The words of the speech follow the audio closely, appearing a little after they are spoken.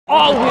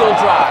All-wheel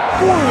drive,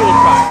 four-wheel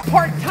drive,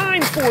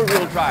 part-time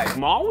four-wheel drive,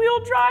 small-wheel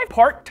drive,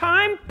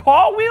 part-time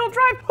Paul-wheel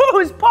drive? Who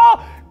is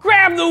Paul?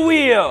 Grab the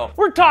wheel!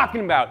 We're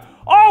talking about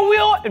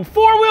all-wheel and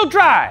four-wheel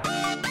drive.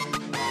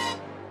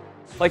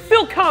 Like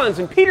Phil Collins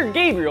and Peter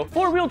Gabriel,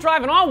 four-wheel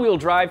drive and all-wheel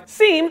drive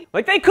seem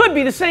like they could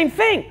be the same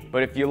thing.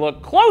 But if you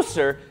look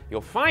closer, you'll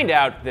find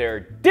out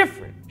they're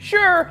different.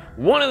 Sure,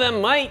 one of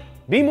them might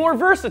be more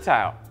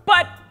versatile,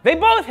 but they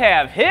both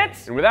have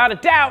hits, and without a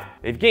doubt,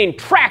 they've gained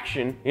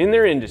traction in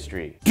their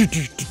industry.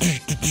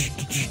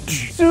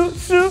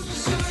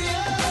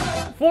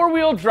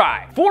 Four-wheel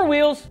drive. Four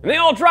wheels, and they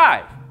all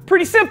drive.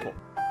 Pretty simple.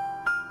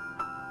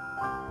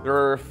 There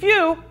are a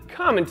few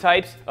common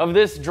types of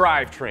this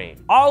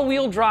drivetrain: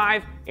 all-wheel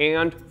drive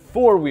and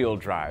four-wheel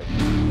drive.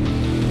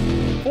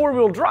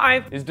 Four-wheel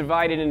drive is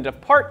divided into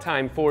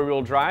part-time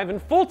four-wheel drive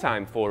and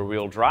full-time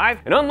four-wheel drive,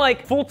 and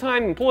unlike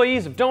full-time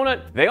employees of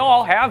Donut, they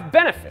all have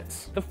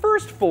benefits. The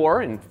first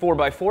 4 in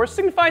 4x4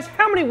 signifies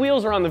how many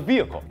wheels are on the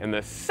vehicle, and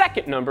the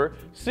second number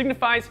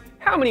signifies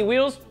how many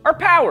wheels are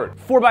powered,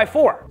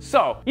 4x4.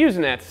 So,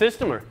 using that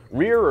system, a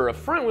rear or a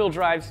front-wheel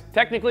drive's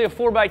technically a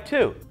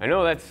 4x2. I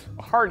know that's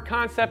a hard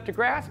concept to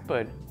grasp,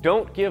 but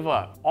don't give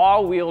up.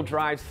 All-wheel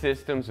drive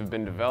systems have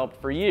been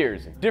developed for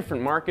years in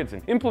different markets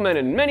and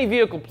implemented in many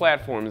vehicle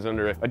platforms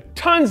under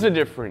tons of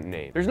different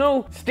names. There's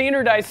no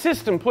standardized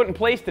system put in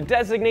place to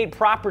designate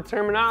proper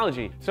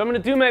terminology, so I'm gonna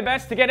do my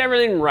best to get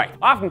everything right.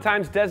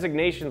 Oftentimes,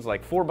 designations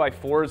like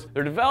 4x4s,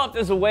 they're developed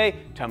as a way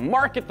to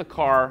market the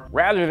car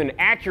rather than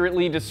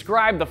accurately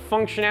describe the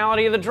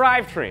functionality of the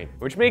drivetrain,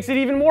 which makes it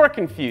even more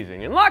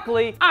confusing. And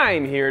luckily,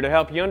 I'm here to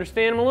help you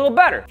understand them a little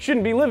better.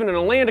 Shouldn't be living in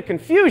a land of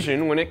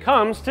confusion when it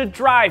comes to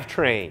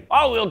drivetrain.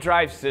 All-wheel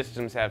drive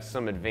systems have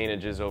some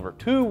advantages over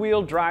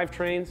two-wheel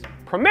drivetrains.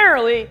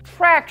 Primarily,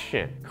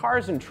 traction.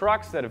 Cars and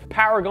trucks that have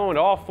power going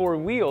to all 4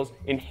 wheels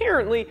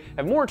inherently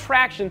have more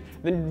traction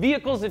than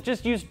vehicles that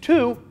just use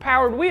 2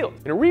 powered wheels.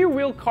 In a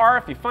rear-wheel car,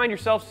 if you find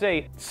yourself,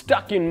 say,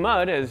 stuck in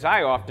mud, as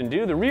I often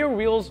do, the rear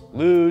wheels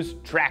lose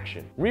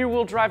traction.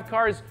 Rear-wheel drive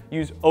cars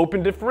use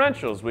open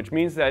differentials, which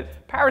means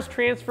that power is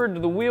transferred to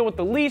the wheel with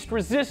the least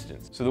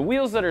resistance. So the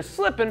wheels that are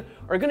slipping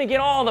are going to get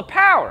all the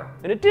power.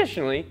 And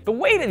additionally, the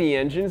weight of the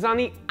engine is on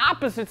the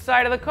opposite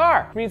side of the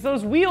car, which means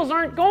those wheels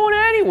aren't going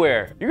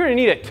anywhere. You're going to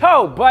need a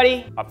tow,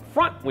 buddy. A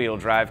front-wheel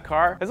drive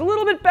car has a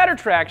little bit better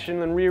traction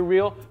than rear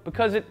wheel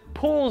because it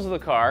pulls the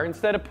car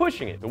instead of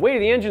pushing it. The weight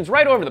of the engine's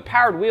right over the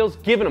powered wheels,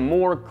 giving them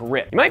more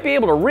grip. You might be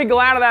able to wriggle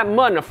out of that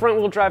mud in a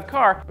front-wheel drive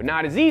car, but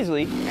not as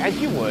easily as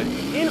you would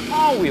in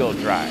all-wheel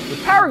drive.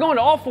 With power going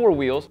to all 4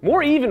 wheels,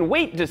 more even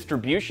weight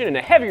distribution, and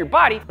a heavier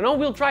body, an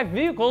all-wheel drive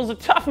vehicle is a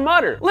tough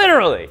mudder.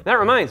 Literally. That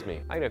reminds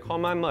me, I gotta call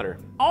my mudder.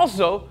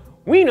 Also,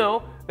 we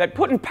know that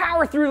putting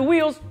power through the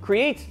wheels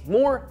creates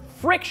more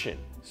friction.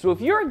 So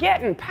if you're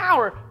getting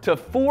power to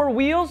 4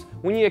 wheels,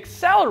 when you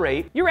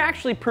accelerate, you're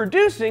actually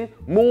producing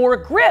more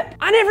grip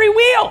on every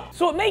wheel.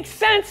 So it makes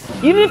sense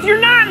even if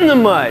you're not in the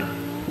mud.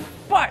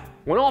 But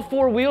when all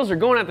 4 wheels are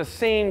going at the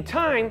same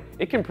time,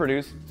 it can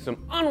produce some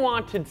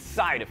unwanted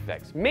side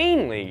effects,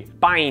 mainly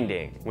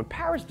binding. When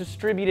power is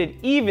distributed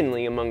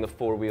evenly among the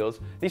 4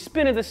 wheels, they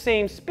spin at the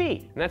same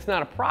speed. And that's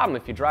not a problem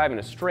if you drive in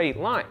a straight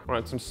line or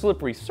on some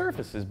slippery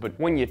surfaces, but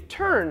when you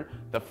turn,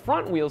 the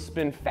front wheels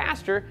spin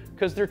faster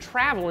because they're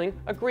traveling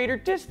a greater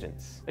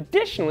distance.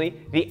 Additionally,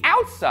 the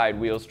outside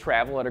wheels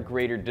travel at a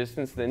greater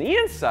distance than the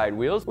inside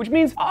wheels, which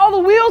means all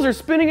the wheels are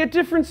spinning at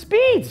different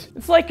speeds.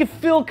 It's like if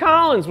Phil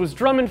Collins was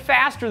drumming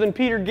faster than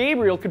Peter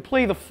Gabriel could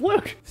play the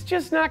flute. It's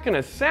just not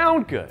gonna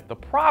sound good. The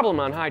problem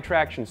on high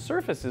traction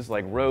surfaces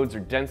like roads or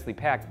densely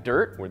packed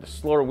dirt, where the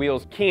slower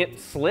wheels can't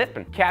slip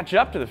and catch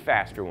up to the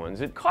faster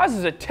ones, it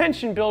causes a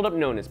tension buildup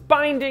known as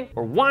binding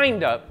or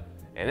wind up,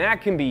 and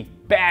that can be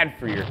bad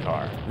for your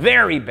car.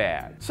 Very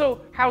bad.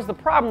 So how's the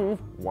problem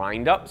of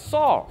wind up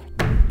solved?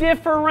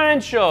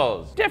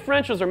 Differentials.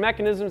 Differentials are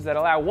mechanisms that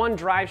allow one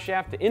drive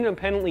shaft to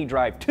independently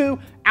drive 2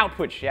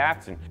 output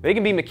shafts, and they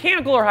can be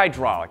mechanical or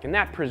hydraulic, and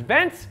that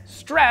prevents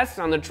stress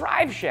on the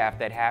drive shaft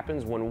that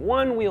happens when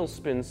one wheel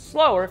spins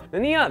slower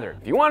than the other.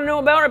 If you want to know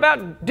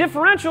about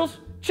differentials,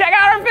 check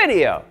out our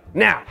video.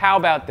 Now, how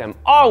about them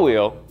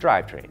all-wheel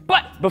drivetrains?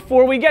 But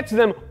before we get to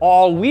them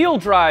all-wheel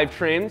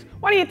drivetrains,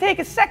 why don't you take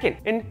a second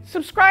and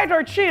subscribe to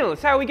our channel?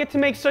 It's how we get to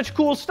make such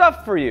cool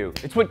stuff for you.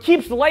 It's what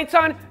keeps the lights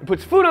on and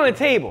puts food on the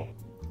table.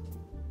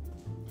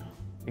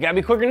 You gotta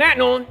be quicker than that,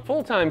 Nolan.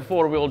 Full-time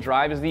 4-wheel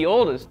drive is the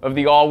oldest of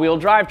the all-wheel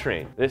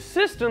drivetrain. This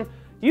system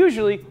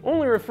usually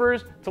only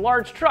refers to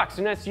large trucks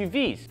and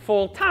SUVs.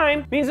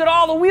 Full-time means that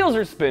all the wheels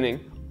are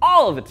spinning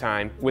all of the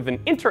time with an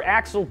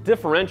interaxle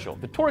differential.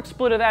 The torque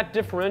split of that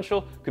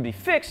differential could be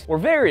fixed or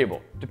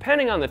variable,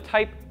 depending on the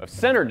type of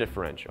center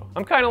differential.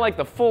 I'm kind of like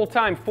the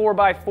full-time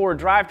 4x4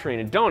 drivetrain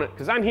in Donut,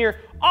 because I'm here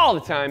all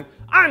the time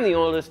I'm the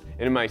oldest,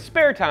 and in my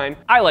spare time,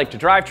 I like to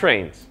drive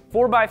trains.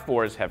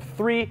 4x4s have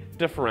 3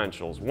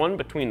 differentials, one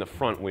between the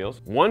front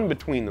wheels, one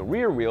between the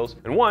rear wheels,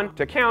 and one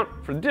to account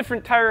for the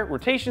different tire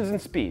rotations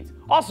and speeds,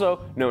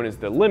 also known as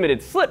the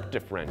limited slip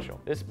differential.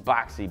 This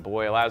boxy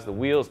boy allows the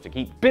wheels to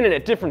keep spinning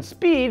at different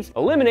speeds,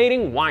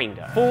 eliminating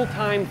windup.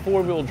 Full-time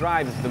 4-wheel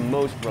drive is the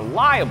most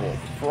reliable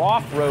for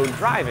off-road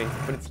driving,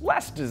 but it's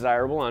less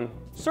desirable on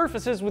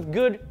surfaces with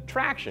good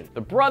traction.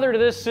 The brother to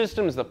this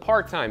system is the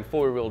part-time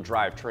 4-wheel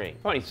drive train.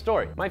 Funny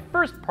story, my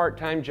first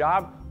part-time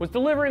job was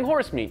delivering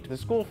horse meat to the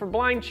school for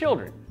blind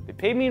children. They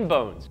paid me in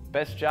bones.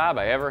 Best job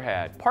I ever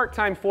had.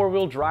 Part-time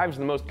 4-wheel drive is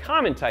the most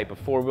common type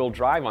of 4-wheel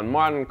drive on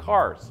modern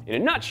cars. In a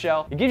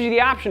nutshell, it gives you the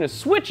option of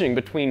switching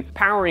between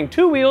powering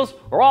 2 wheels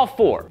or all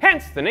 4,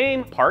 hence the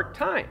name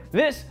part-time.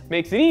 This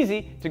makes it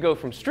easy to go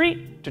from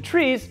street to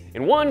trees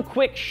in one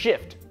quick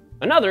shift.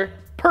 Another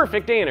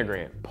perfect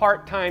anagram.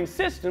 Part-time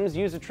systems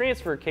use a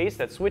transfer case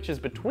that switches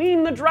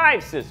between the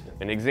drive system.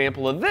 An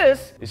example of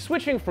this is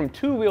switching from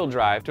 2-wheel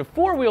drive to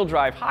 4-wheel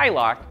drive high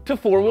lock to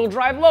 4-wheel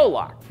drive low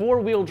lock.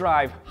 4-wheel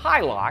drive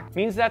high lock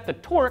means that the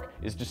torque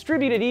is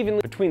distributed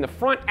evenly between the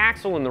front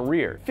axle and the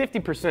rear.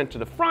 50% to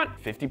the front,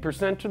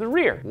 50% to the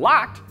rear.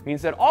 Locked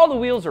means that all the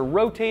wheels are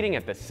rotating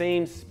at the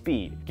same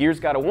speed. Gears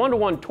got a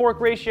 1-to-1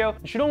 torque ratio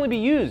and should only be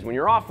used when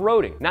you're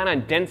off-roading, not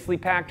on densely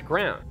packed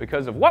ground,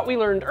 because of what we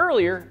learned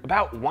earlier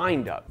about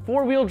windup.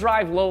 4-wheel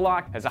drive low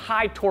lock has a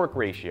high torque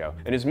ratio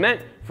and is meant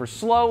for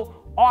slow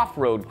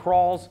off-road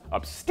crawls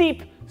up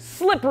steep,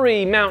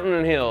 slippery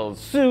mountain hills.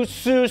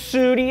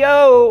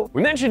 Studio.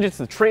 We mentioned it's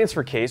the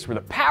transfer case where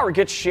the power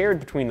gets shared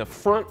between the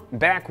front and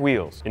back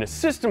wheels. In a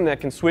system that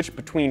can switch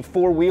between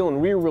 4-wheel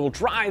and rear-wheel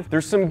drive,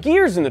 there's some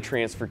gears in the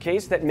transfer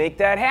case that make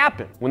that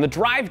happen. When the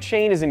drive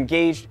chain is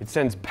engaged, it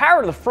sends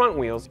power to the front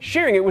wheels,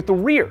 sharing it with the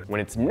rear. When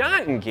it's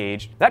not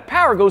engaged, that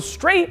power goes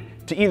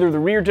straight to either the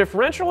rear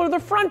differential or the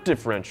front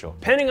differential,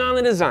 depending on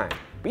the design.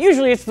 But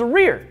usually it's the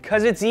rear,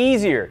 because it's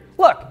easier.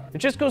 Look, it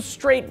just goes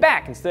straight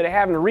back instead of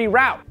having to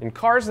reroute. In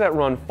cars that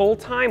run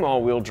full-time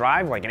all-wheel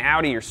drive, like an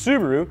Audi or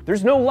Subaru,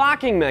 there's no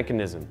locking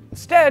mechanism.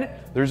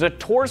 Instead, there's a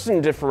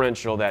torsion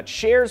differential that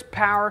shares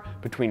power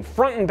between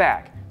front and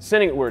back,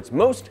 sending it where it's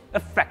most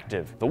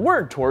effective. The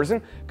word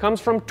torsion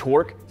comes from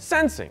torque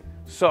sensing.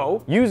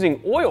 So,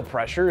 using oil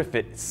pressure, if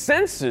it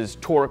senses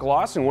torque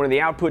loss in one of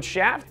the output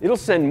shafts, it'll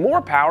send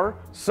more power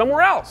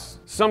somewhere else.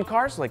 Some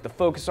cars, like the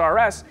Focus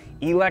RS,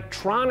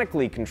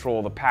 electronically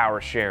control the power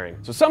sharing.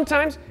 So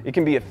sometimes it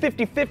can be a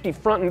 50-50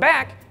 front and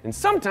back, and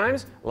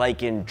sometimes,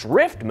 like in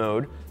drift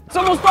mode, it's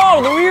almost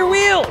all the rear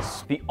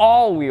wheels. The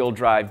all-wheel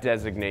drive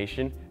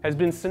designation has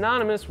been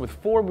synonymous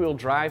with 4-wheel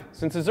drive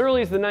since as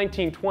early as the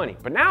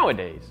 1920s. But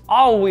nowadays,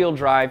 all-wheel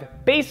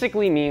drive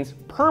basically means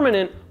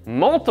permanent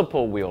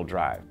multiple wheel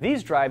drive.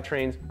 These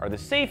drivetrains are the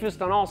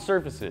safest on all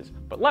surfaces,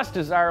 but less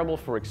desirable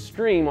for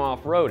extreme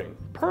off-roading.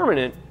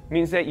 Permanent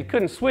means that you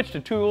couldn't switch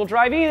to 2-wheel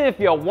drive even if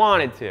you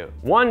wanted to.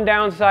 One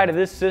downside of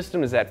this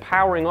system is that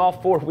powering all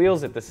 4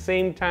 wheels at the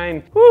same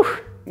time,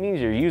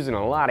 means you're using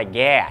a lot of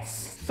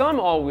gas. Some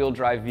all-wheel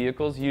drive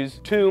vehicles use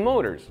 2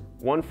 motors,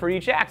 one for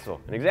each axle.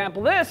 An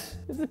example of this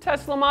is the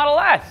Tesla Model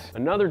S.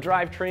 Another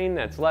drivetrain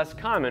that's less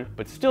common,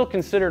 but still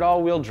considered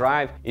all-wheel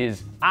drive,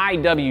 is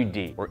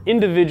AWD, or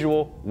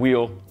individual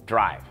wheel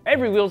drive.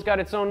 Every wheel's got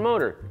its own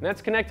motor, and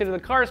that's connected to the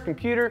car's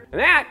computer,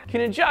 and that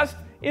can adjust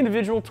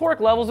individual torque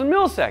levels in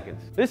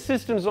milliseconds. This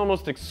system is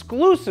almost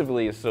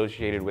exclusively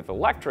associated with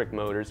electric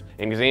motors.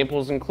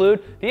 Examples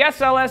include the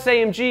SLS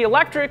AMG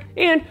electric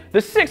and the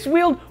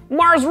 6-wheeled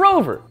Mars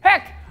rover.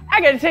 Heck,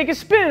 I got to take a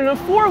spin in a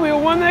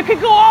 4-wheel one that could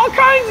go all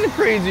kinds of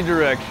crazy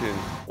directions.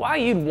 Why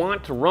you'd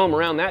want to roam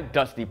around that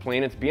dusty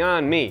planet's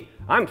beyond me.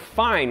 I'm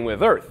fine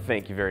with Earth,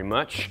 thank you very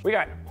much. We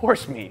got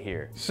horse meat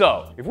here.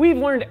 So, if we've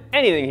learned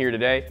anything here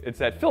today, it's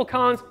that Phil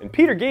Collins and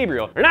Peter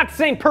Gabriel are not the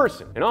same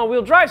person, and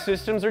all-wheel drive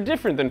systems are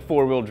different than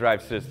 4-wheel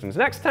drive systems.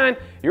 Next time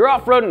you're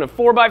off-roading a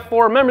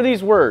 4x4, remember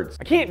these words.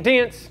 I can't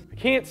dance, I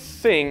can't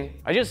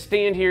sing, I just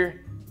stand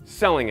here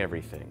selling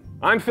everything.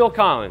 I'm Phil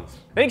Collins.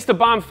 Thanks to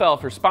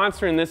Bombfell for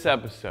sponsoring this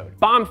episode.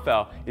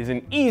 Bombfell is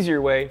an easier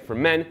way for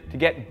men to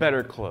get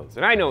better clothes.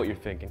 And I know what you're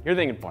thinking. You're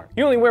thinking, Bart,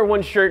 you only wear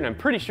one shirt and I'm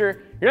pretty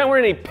sure you're not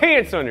wearing any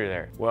pants under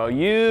there. Well,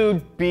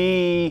 you'd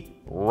be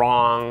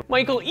wrong.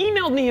 Michael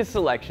emailed me his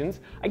selections,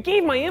 I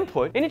gave my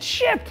input, and it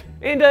shipped.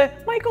 And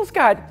Michael's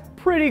got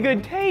pretty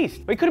good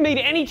taste. I could have made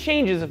any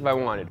changes if I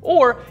wanted,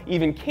 or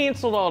even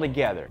canceled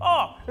altogether.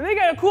 Oh, and they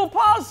got a cool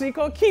policy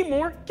called keep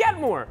more,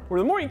 get more, where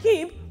the more you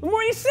keep, the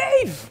more you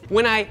save.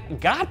 When I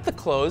got the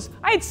clothes,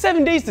 I had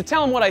 7 days to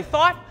tell them what I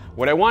thought,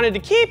 what I wanted to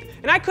keep,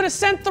 and I could have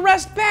sent the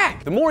rest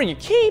back. The more you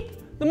keep,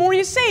 the more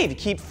you save. You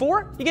keep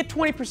 4, you get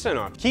 20%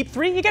 off. Keep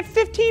 3, you get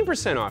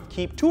 15% off.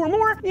 Keep 2 or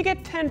more, you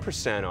get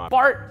 10% off.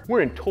 Bart,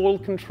 we're in total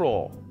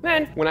control.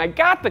 Then, when I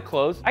got the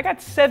clothes, I got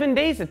 7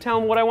 days to tell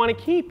them what I want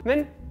to keep.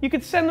 Then, you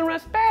could send the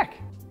rest back.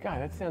 God,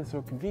 that sounds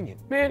so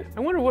convenient. Man, I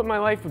wonder what my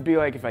life would be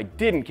like if I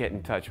didn't get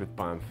in touch with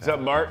Bombfell. What's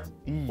up, Bart?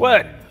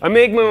 What? I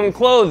make my own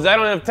clothes. I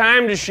don't have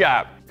time to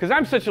shop. Because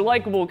I'm such a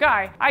likable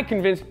guy, I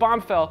convinced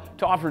Bombfell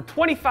to offer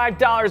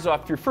 $25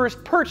 off your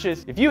first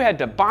purchase if you head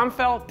to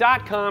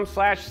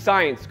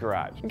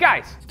bombfell.com/sciencegarage.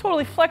 Guys, it's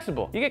totally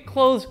flexible. You get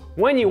clothes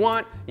when you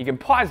want, you can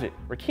pause it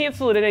or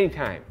cancel it at any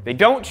time. They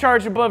don't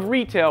charge above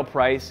retail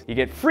price, you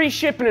get free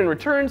shipping and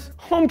returns,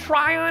 home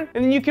try-on,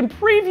 and then you can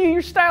preview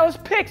your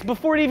stylist pics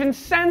before it even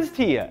sends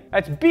to you.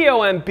 That's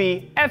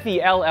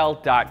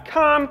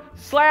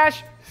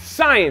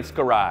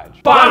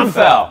bombfell.com/sciencegarage.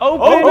 Bombfell!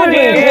 Open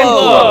and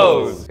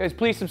close! Guys,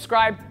 please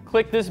subscribe.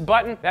 Click this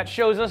button. That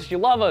shows us you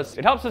love us.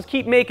 It helps us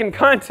keep making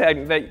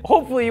content that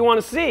hopefully you want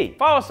to see.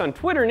 Follow us on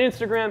Twitter and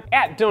Instagram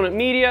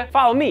 @DonutMedia.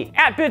 Follow me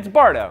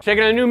 @BitsBardo. Check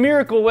out our new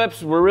Miracle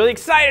Whips. We're really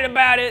excited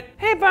about it.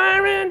 Hey,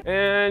 Byron!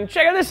 And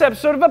check out this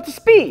episode of Up to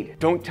Speed.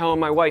 Don't tell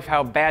my wife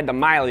how bad the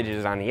mileage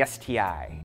is on the STI.